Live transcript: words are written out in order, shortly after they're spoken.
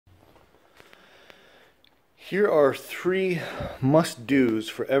Here are 3 must-dos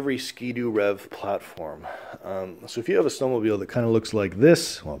for every Ski-Doo REV platform. So if you have a snowmobile that kind of looks like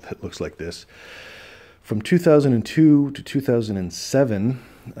this, well, it looks like this, from 2002 to 2007,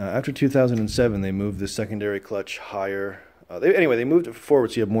 after 2007 they moved the secondary clutch higher. They moved it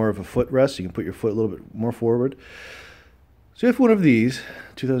forward so you have more of a footrest, so you can put your foot a little bit more forward. So if one of these,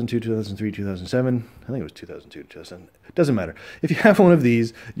 2002, 2003, 2007, I think it was 2002, 2007, it doesn't matter. If you have one of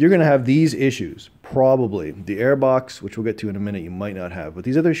these, you're going to have these issues, probably. The airbox, which we'll get to in a minute, you might not have. But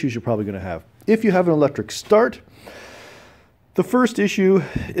these other issues you're probably going to have. If you have an electric start, the first issue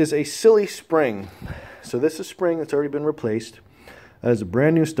is a silly spring. So this is a spring that's already been replaced. That is a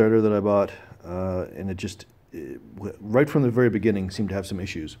brand new starter that I bought, and right from the very beginning, seemed to have some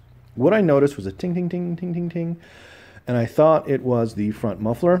issues. What I noticed was a ting, ting, ting, ting, ting, ting. And I thought it was the front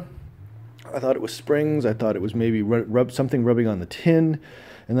muffler. I thought it was springs. I thought it was maybe something rubbing on the tin.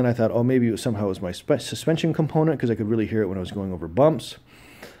 And then I thought, oh, maybe somehow it was my suspension component because I could really hear it when I was going over bumps.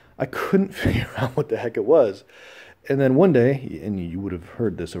 I couldn't figure out what the heck it was. And then one day, and you would have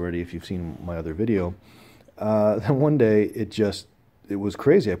heard this already if you've seen my other video, then one day it was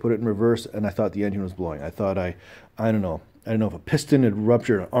crazy. I put it in reverse and I thought the engine was blowing. I thought I don't know if a piston had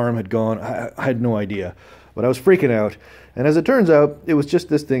ruptured, an arm had gone. I had no idea. But I was freaking out, and as it turns out, it was just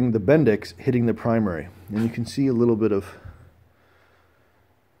this thing, the Bendix, hitting the primary. And you can see a little bit of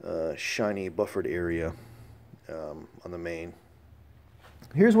shiny buffered area on the main.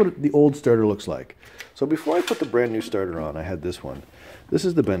 Here's what the old starter looks like. So before I put the brand new starter on, I had this one. This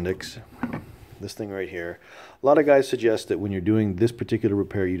is the Bendix, this thing right here. A lot of guys suggest that when you're doing this particular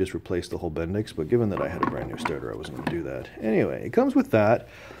repair, you just replace the whole Bendix, but given that I had a brand new starter, I wasn't going to do that. Anyway, it comes with that.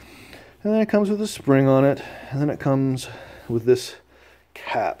 And then it comes with a spring on it, and then it comes with this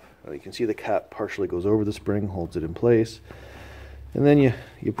cap. You can see the cap partially goes over the spring, holds it in place. And then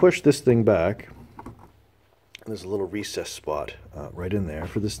you push this thing back, and there's a little recess spot right in there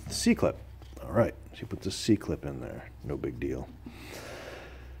for this C-clip. All right, so you put the C-clip in there, no big deal.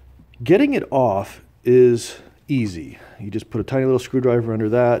 Getting it off is easy. You just put a tiny little screwdriver under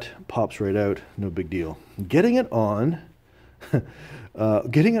that, pops right out, no big deal. Getting it on...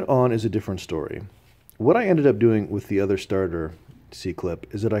 Getting it on is a different story. What I ended up doing with the other starter C-clip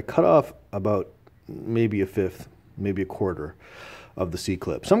is that I cut off about maybe a fifth, maybe a quarter of the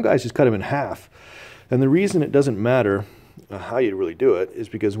C-clip. Some guys just cut them in half. And the reason it doesn't matter how you really do it is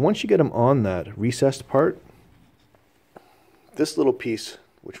because once you get them on that recessed part, this little piece,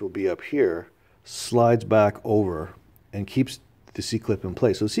 which will be up here, slides back over and keeps the C-clip in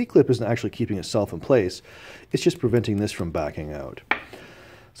place. So the C-clip isn't actually keeping itself in place, it's just preventing this from backing out.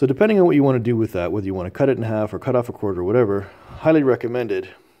 So depending on what you want to do with that, whether you want to cut it in half or cut off a quarter or whatever, highly recommended.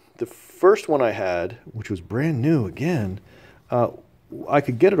 The first one I had, which was brand new again, I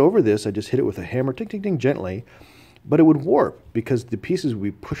could get it over this. I just hit it with a hammer, ting, ting, ting, gently, but it would warp because the pieces would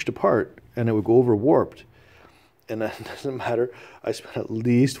be pushed apart and it would go over warped. And that doesn't matter. I spent at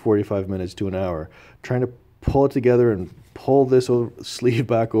least 45 minutes to an hour trying to pull it together and pull this sleeve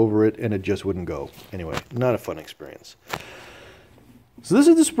back over it, and it just wouldn't go. Anyway, not a fun experience. So this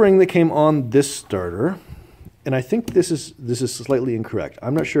is the spring that came on this starter, and I think this is slightly incorrect.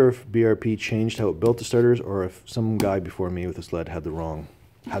 I'm not sure if BRP changed how it built the starters or if some guy before me with a sled had the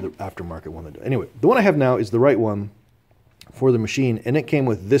aftermarket one. Anyway, the one I have now is the right one for the machine, and it came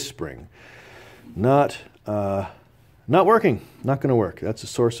with this spring. Not working. Not going to work. That's a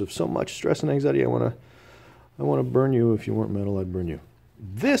source of so much stress and anxiety. I want to burn you. If you weren't metal, I'd burn you.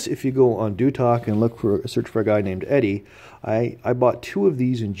 This, if you go on Do Talk and search for a guy named Eddie, I bought 2 of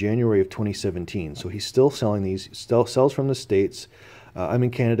these in January of 2017. So he's still selling these, still sells from the States. I'm in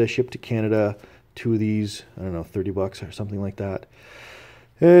Canada, shipped to Canada. 2 of these, I don't know, 30 bucks or something like that.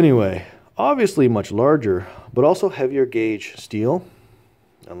 Anyway, obviously much larger, but also heavier gauge steel,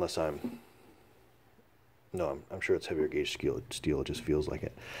 unless I'm sure it's heavier gauge steel. It just feels like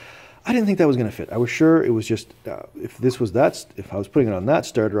it. I didn't think that was going to fit. I was sure it was just, if I was putting it on that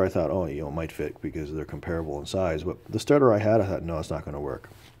starter, I thought, oh, it might fit because they're comparable in size. But the starter I had, I thought, no, it's not going to work.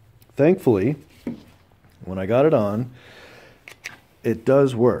 Thankfully, when I got it on, it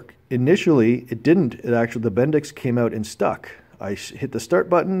does work. Initially, it didn't. The Bendix came out and stuck. I hit the start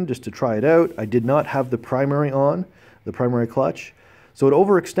button just to try it out. I did not have the primary on, the primary clutch, so it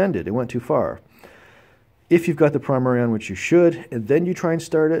overextended. It went too far. If you've got the primary on, which you should, and then you try and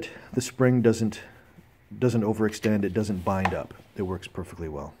start it, the spring doesn't overextend, it doesn't bind up. It works perfectly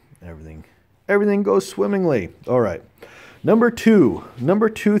well. Everything goes swimmingly. All right. Number two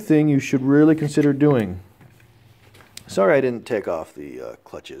thing you should really consider doing. Sorry I didn't take off the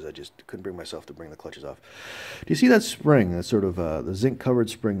clutches. I just couldn't bring myself to bring the clutches off. Do you see that spring, that sort of the zinc-covered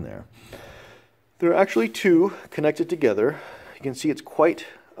spring there? There are actually two connected together. You can see it's quite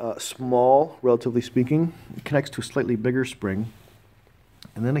small, relatively speaking. It connects to a slightly bigger spring,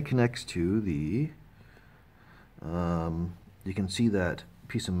 and then it connects to the, you can see that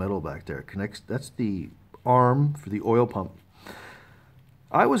piece of metal back there. It connects, that's the arm for the oil pump.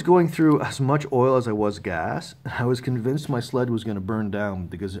 I was going through as much oil as I was gas. I was convinced my sled was going to burn down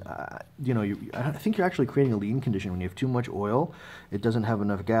because, you know, I think you're actually creating a lean condition when you have too much oil. It doesn't have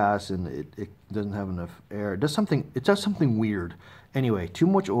enough gas and it doesn't have enough air. It does something weird. Anyway, too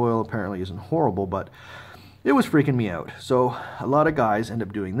much oil apparently isn't horrible, but it was freaking me out. So a lot of guys end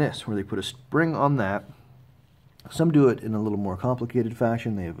up doing this, where they put a spring on that. Some do it in a little more complicated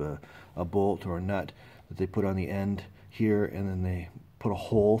fashion. They have a bolt or a nut that they put on the end here, and then they put a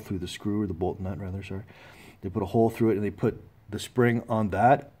hole through the screw, or the bolt nut rather, sorry. They put a hole through it and they put the spring on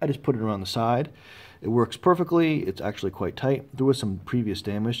that. I just put it around the side. It works perfectly. It's actually quite tight. There was some previous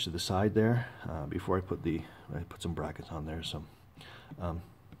damage to the side there before I put some brackets on there, some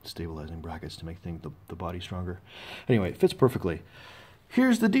stabilizing brackets to make the body stronger. Anyway, it fits perfectly.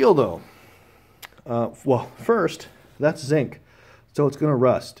 Here's the deal though. Well, first, that's zinc, so it's going to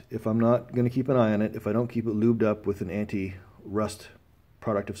rust if I'm not going to keep an eye on it. If I don't keep it lubed up with an anti-rust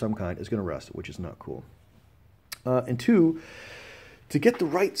product of some kind, it's going to rust, which is not cool. And two, to get the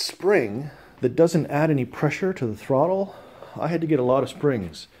right spring that doesn't add any pressure to the throttle, I had to get a lot of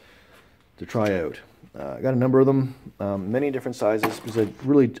springs to try out. I got a number of them, many different sizes, because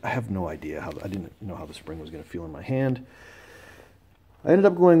I have no idea I didn't know how the spring was going to feel in my hand. I ended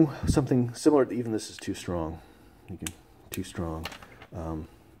up going with something similar to, even this is too strong. Too strong.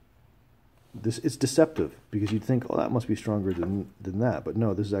 It's deceptive, because you'd think, oh, that must be stronger than that, but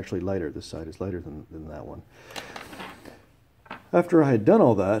no, this is actually lighter. This side is lighter than that one. After I had done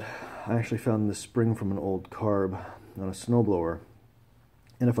all that, I actually found this spring from an old carb on a snowblower,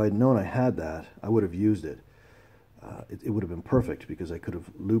 and if I had known I had that, I would have used it. It would have been perfect, because I could have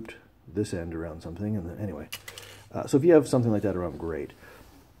looped this end around something, and then anyway. So if you have something like that around, great.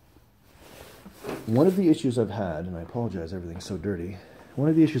 One of the issues I've had, and I apologize, everything's so dirty. One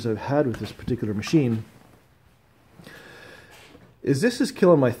of the issues I've had with this particular machine is this is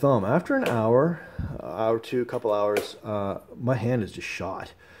killing my thumb. After an hour or two, couple hours, my hand is just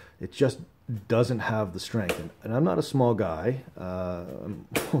shot. It just doesn't have the strength. And I'm not a small guy. I'm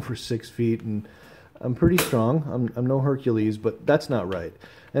over 6 feet, and I'm pretty strong. I'm no Hercules, but that's not right.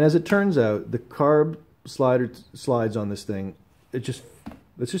 And as it turns out, the carb slides on this thing, it's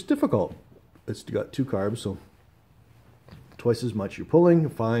just difficult. It's got two carbs, so twice as much you're pulling,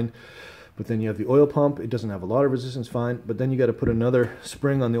 fine. But then you have the oil pump, it doesn't have a lot of resistance, fine. But then you got to put another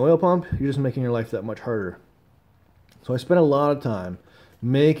spring on the oil pump, you're just making your life that much harder. So I spent a lot of time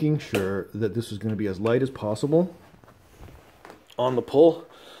making sure that this was going to be as light as possible on the pull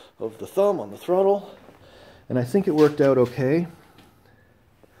of the thumb, on the throttle. And I think it worked out okay.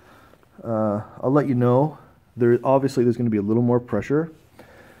 I'll let you know. Obviously there's going to be a little more pressure,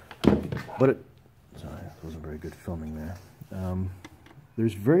 but sorry, that wasn't very good filming there.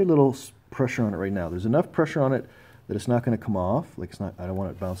 There's very little pressure on it right now. There's enough pressure on it that it's not going to come off. Like it's not. I don't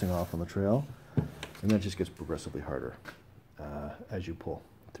want it bouncing off on the trail, and then it just gets progressively harder as you pull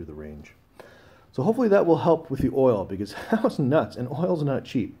through the range. So hopefully that will help with the oil, because that was nuts, and oil's not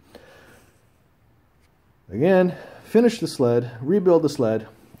cheap. Again, finish the sled, rebuild the sled.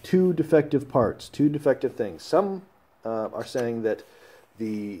 Two defective parts, two defective things. Some are saying that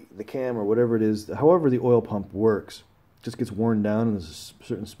the cam or whatever it is, however the oil pump works, just gets worn down and there's a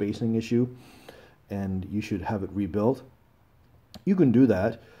certain spacing issue, and you should have it rebuilt. You can do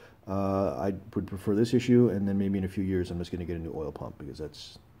that. I would prefer this issue, and then maybe in a few years I'm just going to get a new oil pump, because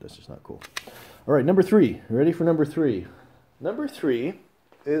that's just not cool. All right, number 3. Ready for number 3? Number 3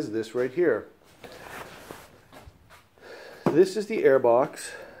 is this right here. This is the air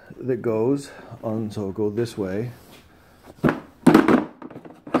box that goes on, so it'll go this way. So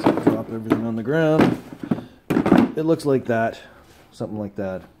drop everything on the ground. It looks like that, something like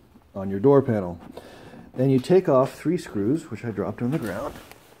that, on your door panel. Then you take off 3 screws, which I dropped on the ground.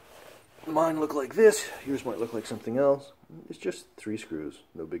 Mine look like this. Yours might look like something else. It's just 3 screws,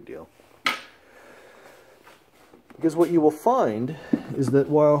 no big deal. Because what you will find is that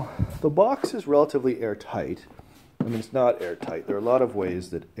while the box is relatively airtight, I mean, it's not airtight. There are a lot of ways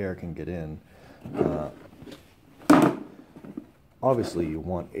that air can get in. Obviously, you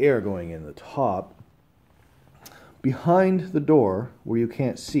want air going in the top. Behind the door, where you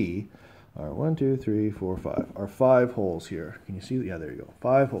can't see, are 1, 2, 3, 4, 5. Are 5 holes here. Can you see? Yeah, there you go.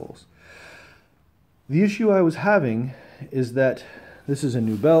 5 holes. The issue I was having is that this is a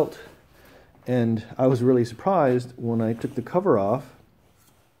new belt, and I was really surprised when I took the cover off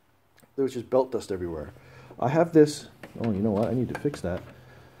there was just belt dust everywhere. I have this, oh, you know what, I need to fix that.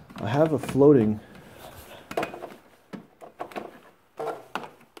 I have a floating,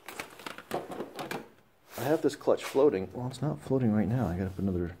 I have this clutch floating. Well, it's not floating right now. I have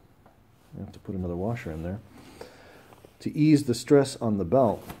to put another washer in there to ease the stress on the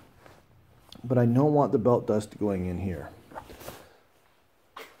belt. But I don't want the belt dust going in here.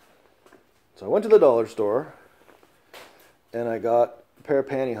 So I went to the dollar store and I got a pair of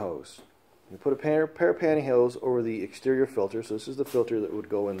pantyhose. You put a pair of pantyhose over the exterior filter. So this is the filter that would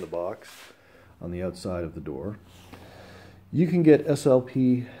go in the box on the outside of the door. You can get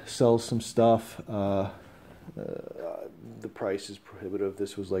SLP sells some stuff. The price is prohibitive.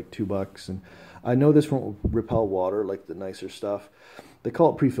 This was like $2, and I know this won't repel water like the nicer stuff. They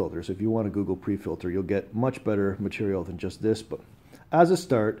call it pre-filters. If you want to Google pre-filter, you'll get much better material than just this. But as a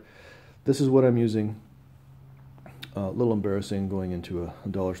start, this is what I'm using. A little embarrassing going into a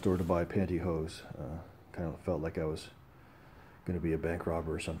dollar store to buy pantyhose. Kind of felt like I was going to be a bank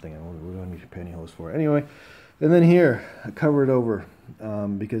robber or something. What do I need a pantyhose for? Anyway, and then here, I cover it over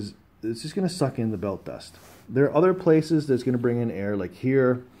because it's just going to suck in the belt dust. There are other places that's going to bring in air, like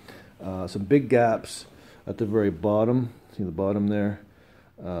here, some big gaps at the very bottom. See the bottom there?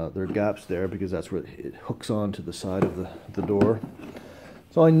 There are gaps there because that's where it hooks on to the side of the door.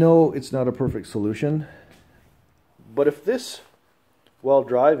 So I know it's not a perfect solution, but if this, while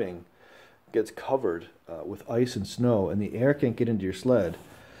driving, gets covered with ice and snow and the air can't get into your sled,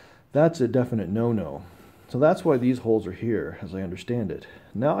 that's a definite no-no. So that's why these holes are here, as I understand it.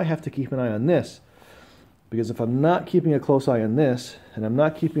 Now I have to keep an eye on this, because if I'm not keeping a close eye on this, and I'm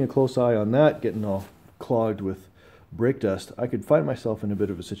not keeping a close eye on that getting all clogged with brake dust, I could find myself in a bit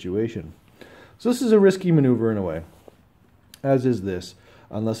of a situation. So this is a risky maneuver in a way, as is this,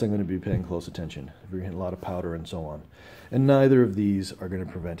 unless I'm going to be paying close attention. If you're getting a lot of powder and so on. And neither of these are going to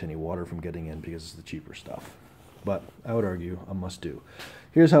prevent any water from getting in because it's the cheaper stuff. But I would argue a must-do.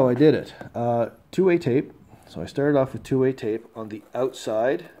 Here's how I did it. Two-way tape. So I started off with two-way tape on the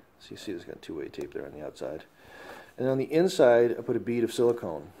outside. So you see it's got two-way tape there on the outside. And on the inside, I put a bead of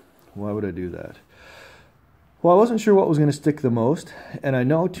silicone. Why would I do that? Well, I wasn't sure what was going to stick the most, and I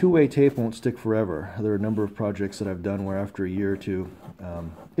know two-way tape won't stick forever. There are a number of projects that I've done where after a year or two,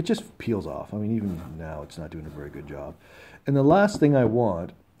 it just peels off. I mean, even now, it's not doing a very good job. And the last thing I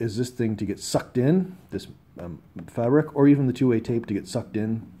want is this thing to get sucked in, this fabric, or even the two-way tape to get sucked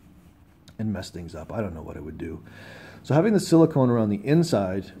in and mess things up. I don't know what it would do. So having the silicone around the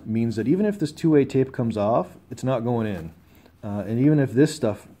inside means that even if this two-way tape comes off, it's not going in. And even if this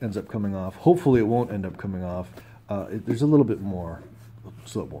stuff ends up coming off, hopefully it won't end up coming off. There's a little bit more,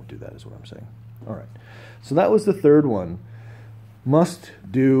 so it won't do that is what I'm saying. All right, so that was the third one. Must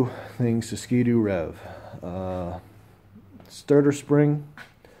do things to Ski-Doo REV. Starter spring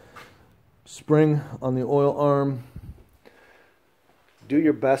on the oil arm. Do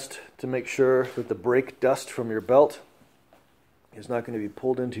your best to make sure that the brake dust from your belt is not going to be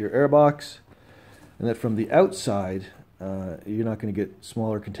pulled into your airbox, and that from the outside, you're not going to get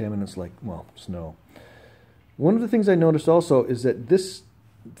smaller contaminants like, well, snow. One of the things I noticed also is that this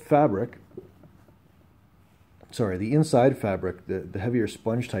fabric, sorry, the inside fabric, the heavier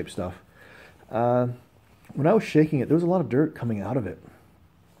sponge type stuff, when I was shaking it, there was a lot of dirt coming out of it.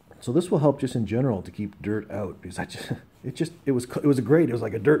 So this will help just in general to keep dirt out, because it was great. It was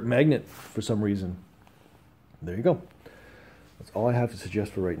like a dirt magnet for some reason. There you go. That's all I have to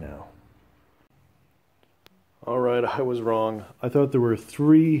suggest for right now. All right, I was wrong. I thought there were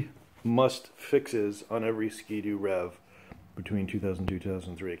 3 must fixes on every Ski-Doo REV between 2002 and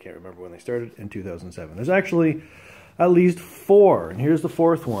 2003. I can't remember when they started, and 2007. There's actually at least 4, and here's the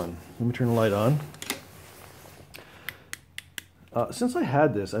 4th one. Let me turn the light on. Since I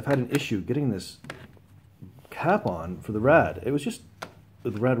had this, I've had an issue getting this cap on for the rad. It was just,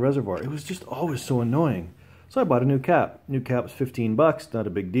 the rad reservoir, it was just always so annoying. So I bought a new cap. New cap's $15, not a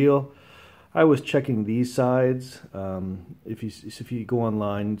big deal. I was checking these sides. If you go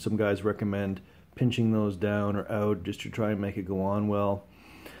online, some guys recommend pinching those down or out just to try and make it go on well.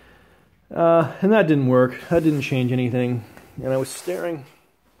 And that didn't work. That didn't change anything. And I was staring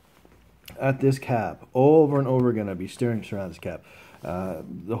at this cap over and over again. I'd be staring at this cap.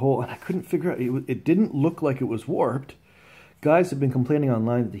 And I couldn't figure out, it didn't look like it was warped. Guys have been complaining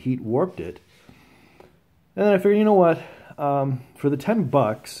online that the heat warped it. And then I figured, you know what, for the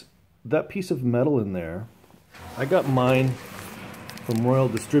 $10, that piece of metal in there, I got mine from Royal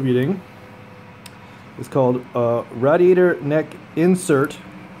Distributing. It's called Radiator Neck Insert,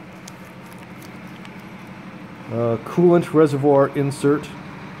 Coolant Reservoir Insert.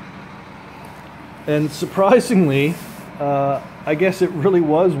 And surprisingly, I guess it really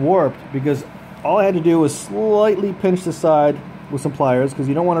was warped, because all I had to do was slightly pinch the side with some pliers, because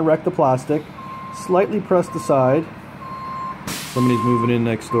you don't want to wreck the plastic. Slightly press the side. Somebody's moving in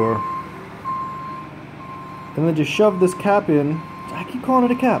next door. And then just shove this cap in. I keep calling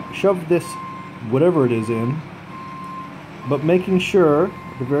it a cap. Shove this, whatever it is, in. But making sure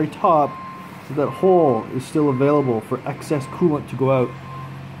at the very top that hole is still available for excess coolant to go out.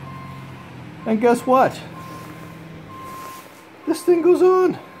 And guess what? This thing goes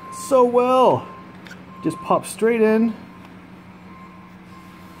on so well. Just pops straight in.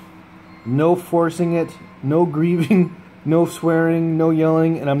 No forcing it, no grieving, no swearing, no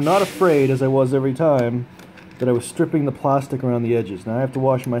yelling, and I'm not afraid, as I was every time, that I was stripping the plastic around the edges. Now I have to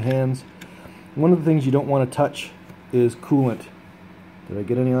wash my hands. One of the things you don't want to touch is coolant. Did I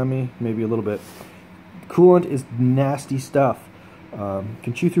get any on me? Maybe a little bit. Coolant is nasty stuff.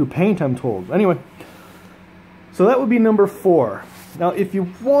 Can chew through paint, I'm told. Anyway, so that would be number 4. Now, if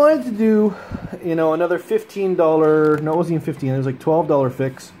you wanted to do, you know, another $15, no, it wasn't even 15, it was like $12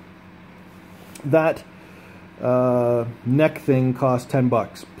 fix, that neck thing cost 10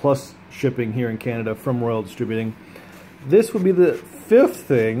 bucks plus shipping here in Canada from Royal Distributing. This would be the 5th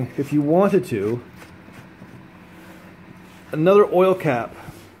thing if you wanted to. Another oil cap.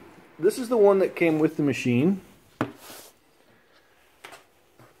 This is the one that came with the machine.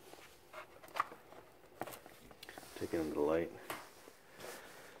 Take it into the light.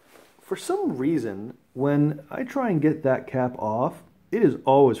 For some reason, when I try and get that cap off, it is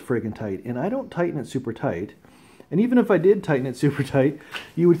always friggin' tight, and I don't tighten it super tight. And even if I did tighten it super tight,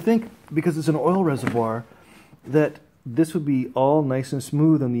 you would think, because it's an oil reservoir, that this would be all nice and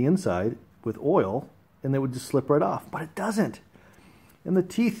smooth on the inside with oil, and they would just slip right off. But it doesn't. And the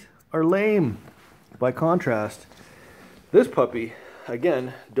teeth are lame. By contrast, this puppy,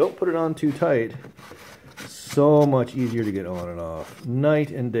 again, don't put it on too tight. So much easier to get on and off.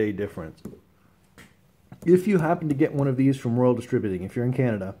 Night and day difference. If you happen to get one of these from Royal Distributing, if you're in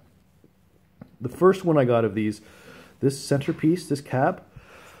Canada, the first one I got of these, this centerpiece, this cap,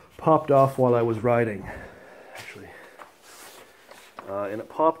 popped off while I was riding, actually. And it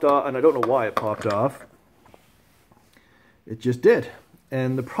popped off, and I don't know why it popped off. It just did.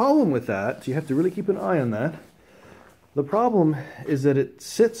 And the problem with that, so you have to really keep an eye on that. The problem is that it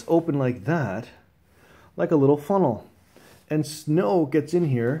sits open like that, like a little funnel. And snow gets in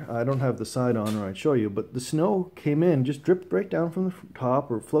here. I don't have the side on or I'd show you, but the snow came in, just dripped right down from the top,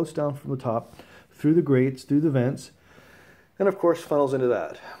 or floats down from the top, through the grates, through the vents, and of course funnels into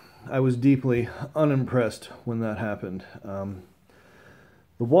that. I was deeply unimpressed when that happened.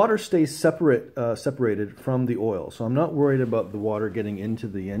 The water stays separated from the oil, so I'm not worried about the water getting into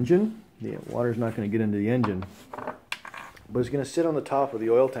the engine. The water's not going to get into the engine, but it's going to sit on the top of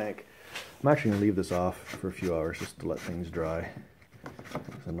the oil tank. I'm actually going to leave this off for a few hours just to let things dry.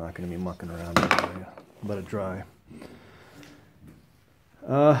 I'm not going to be mucking around in the area. Let it dry.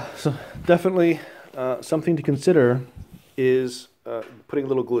 So definitely something to consider is putting a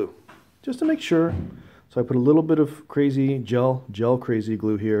little glue, just to make sure. So I put a little bit of crazy gel crazy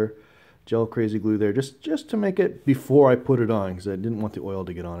glue here, gel crazy glue there, just to make it before I put it on, because I didn't want the oil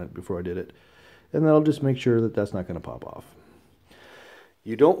to get on it before I did it. And that'll just make sure that that's not going to pop off.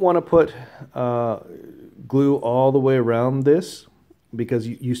 You don't want to put glue all the way around this, because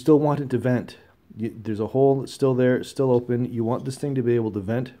you still want it to vent. There's a hole that's still there, it's still open. You want this thing to be able to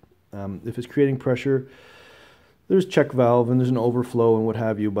vent. If it's creating pressure, there's check valve and there's an overflow and what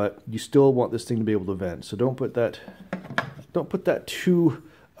have you, but you still want this thing to be able to vent. So don't put that too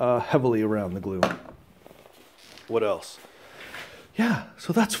heavily around the glue. What else? Yeah,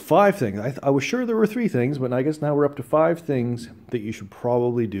 so that's 5 things. I was sure there were 3 things, but I guess now we're up to 5 things that you should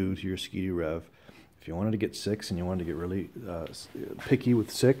probably do to your Ski-Doo REV. If you wanted to get 6 and you wanted to get really picky with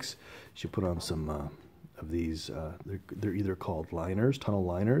 6, you should put on some of these. They're either called liners, tunnel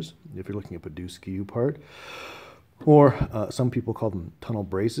liners, if you're looking at a Purdue Ski-Doo part, or some people call them tunnel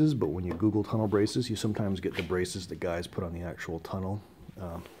braces, but when you Google tunnel braces, you sometimes get the braces that guys put on the actual tunnel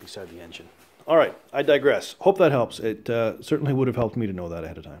beside the engine. All right, I digress. Hope that helps. It certainly would have helped me to know that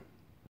ahead of time.